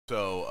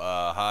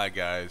Hi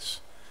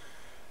guys.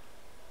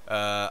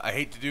 I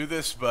hate to do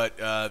this, but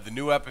the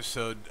new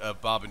episode of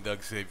Bob and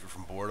Doug Save You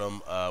from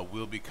Boredom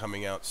will be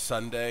coming out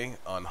Sunday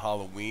on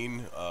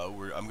Halloween. I'm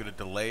going to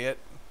delay it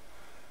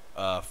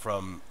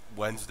from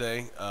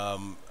Wednesday.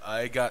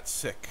 I got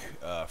sick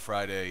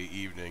Friday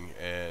evening,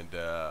 and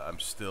I'm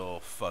still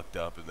fucked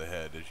up in the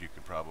head, as you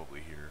can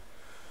probably hear.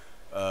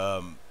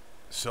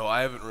 So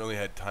I haven't really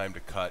had time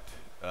to cut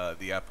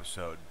the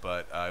episode,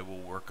 but I will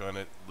work on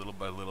it little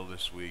by little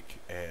this week,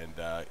 and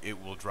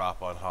it will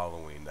drop on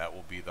Halloween. That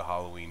will be the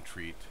Halloween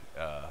treat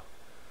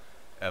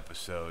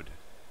episode.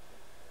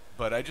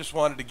 But I just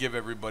wanted to give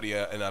everybody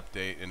an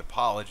update and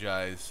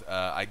apologize.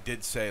 I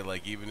did say,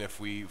 like, even if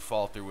we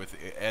falter with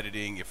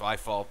editing, if I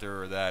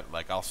falter or that,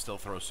 like, I'll still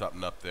throw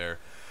something up there.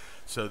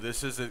 So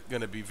this isn't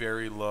going to be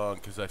very long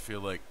because I feel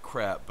like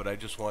crap, but I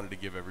just wanted to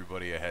give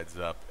everybody a heads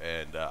up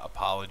and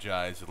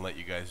apologize and let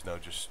you guys know.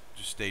 Just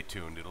stay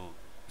tuned.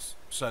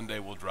 Sunday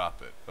we'll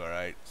drop it. All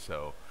right.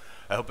 So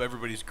I hope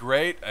everybody's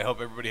great. I hope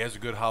everybody has a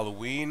good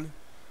Halloween,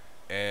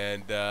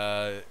 and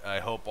I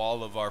hope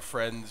all of our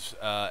friends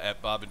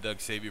at Bob and Doug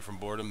Save You from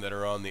Boredom that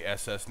are on the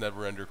SS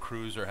Neverender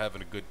cruise are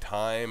having a good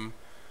time.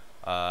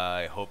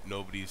 I hope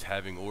nobody's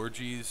having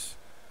orgies.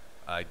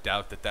 I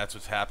doubt that that's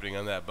what's happening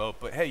on that boat,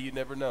 but hey, you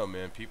never know,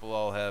 man. People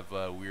all have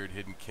weird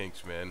hidden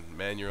kinks, man.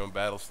 Man your own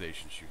battle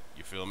stations.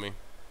 You feel me?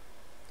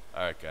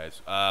 All right,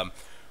 guys.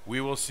 We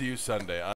will see you Sunday.